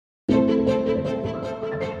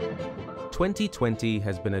2020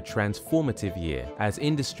 has been a transformative year as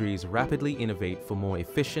industries rapidly innovate for more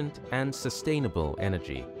efficient and sustainable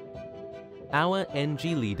energy. Our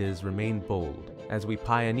Engie leaders remain bold as we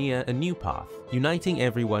pioneer a new path, uniting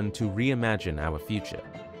everyone to reimagine our future.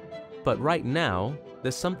 But right now,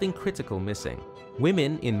 there's something critical missing.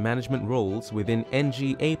 Women in management roles within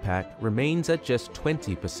Engie APAC remains at just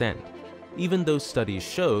 20%, even though studies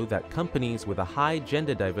show that companies with a high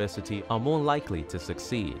gender diversity are more likely to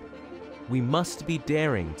succeed. We must be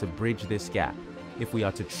daring to bridge this gap if we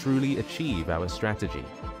are to truly achieve our strategy.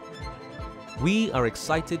 We are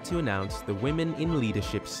excited to announce the Women in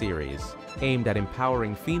Leadership series, aimed at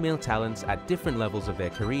empowering female talents at different levels of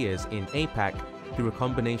their careers in APAC through a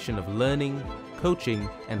combination of learning, coaching,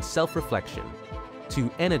 and self-reflection to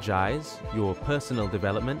energize your personal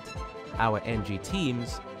development, our Engie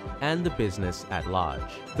teams, and the business at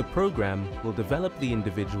large. The program will develop the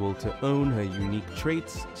individual to own her unique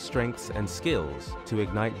traits, strengths, and skills to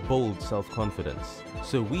ignite bold self-confidence,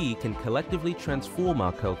 so we can collectively transform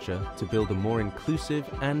our culture to build a more inclusive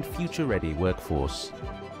and future-ready workforce.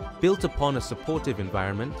 Built upon a supportive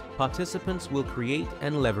environment, participants will create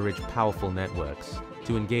and leverage powerful networks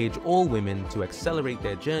to engage all women to accelerate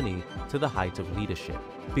their journey to the height of leadership.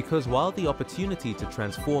 Because while the opportunity to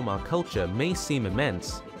transform our culture may seem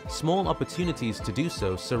immense, small opportunities to do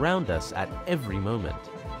so surround us at every moment.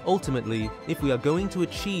 Ultimately, if we are going to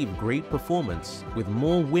achieve great performance with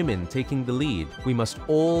more women taking the lead, we must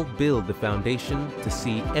all build the foundation to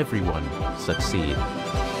see everyone succeed.